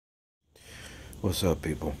What's up,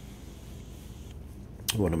 people?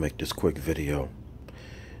 I want to make this quick video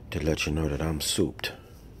to let you know that I'm souped.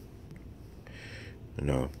 You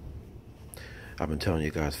know, I've been telling you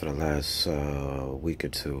guys for the last week or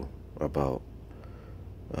two about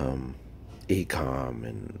Ecom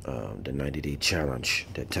and the 90-day challenge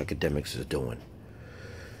that Techademics is doing.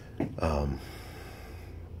 I'm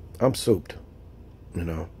souped. You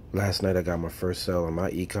know, last night I got my first sale on my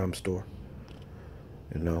Ecom store.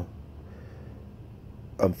 You know,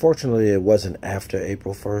 unfortunately, it wasn't after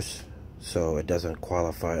April 1st, so it doesn't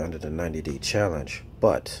qualify under the 90-day challenge.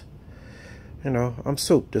 But, you know, I'm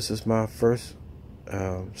souped. This is my first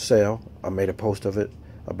sale. I made a post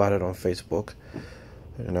about it on Facebook.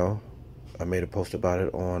 You know, I made a post about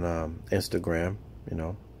it on Instagram. You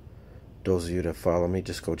know, those of you that follow me,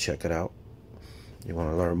 just go check it out. You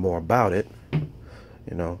want to learn more about it,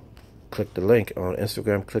 you know, click the link on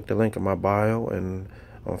Instagram, click the link in my bio, and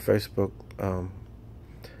on Facebook,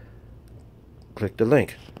 click the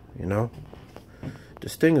link. You know,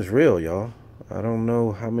 this thing is real, y'all. I don't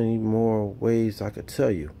know how many more ways I could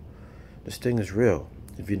tell you. This thing is real.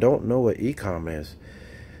 If you don't know what Ecom is,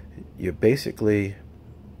 you're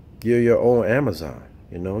your own Amazon.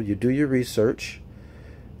 You know, you do your research.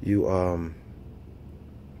 You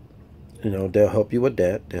know, they'll help you with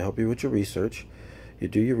that. They'll help you with your research. You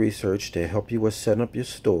do your research. They help you with setting up your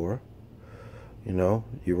store. You know,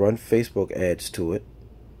 you run Facebook ads to it,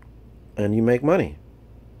 and you make money.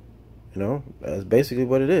 You know, that's basically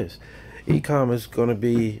what it is. Ecom is going to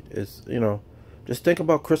be, you know, just think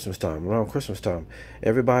about Christmas time. Around Christmas time,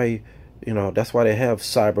 everybody, you know, that's why they have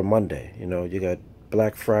Cyber Monday. You know, you got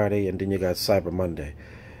Black Friday, and then you got Cyber Monday.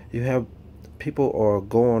 You have people are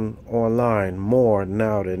going online more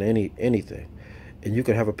now than anything, and you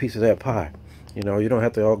can have a piece of that pie. You know, you don't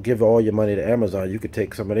have to give all your money to Amazon. You could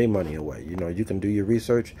take some of their money away. You know, you can do your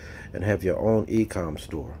research and have your own Ecom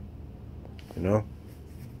store. You know,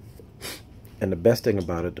 and the best thing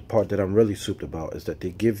about it, the part that I'm really souped about, is that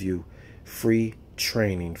they give you free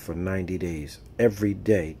training for 90 days. Every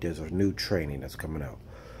day there's a new training that's coming out.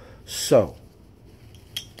 So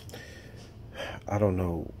I don't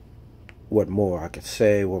know what more I could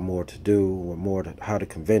say, what more to do, what more how to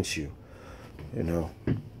convince you. You know,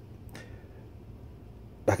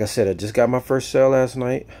 like I said, I just got my first sale last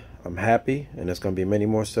night. I'm happy, and there's going to be many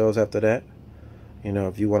more sales after that. You know,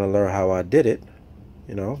 if you want to learn how I did it,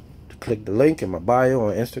 you know, click the link in my bio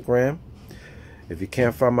on Instagram. If you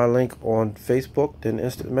can't find my link on Facebook, then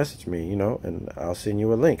instant message me, you know, and I'll send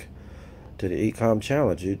you a link to the Ecom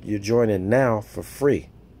challenge. You're joining now for free,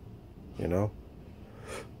 you know.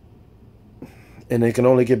 And it can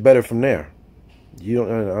only get better from there. I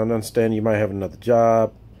understand you might have another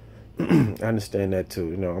job. I understand that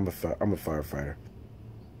too. You know, I'm a firefighter.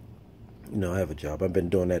 You know, I have a job. I've been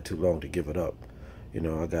doing that too long to give it up. You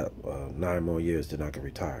know, I got 9 more years, then I can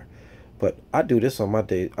retire. But I do this on my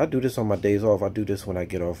day. I do this on my days off. I do this when I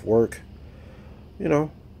get off work. You know,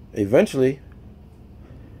 eventually,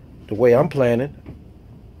 the way I'm planning,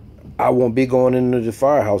 I won't be going into the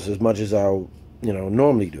firehouse as much as I, you know,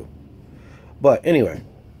 normally do. But anyway,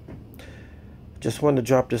 just wanted to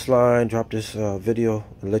drop this video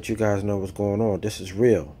and let you guys know what's going on. This is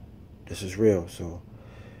real. This is real. So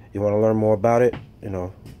you want to learn more about it, you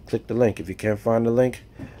know, click the link. If you can't find the link,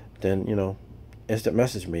 then, you know, instant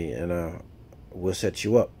message me, and we'll set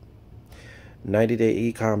you up.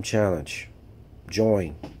 90-day Ecom challenge.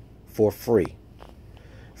 Join for free.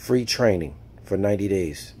 Free training for 90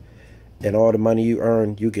 days. And all the money you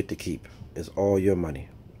earn, you get to keep. It's all your money.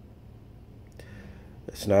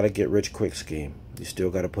 It's not a get-rich-quick scheme. You still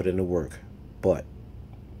got to put in the work. But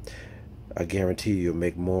I guarantee you'll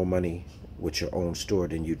make more money with your own store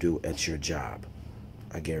than you do at your job.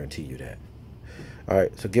 I guarantee you that. All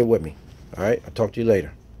right, so get with me. All right, I'll talk to you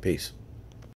later. Peace.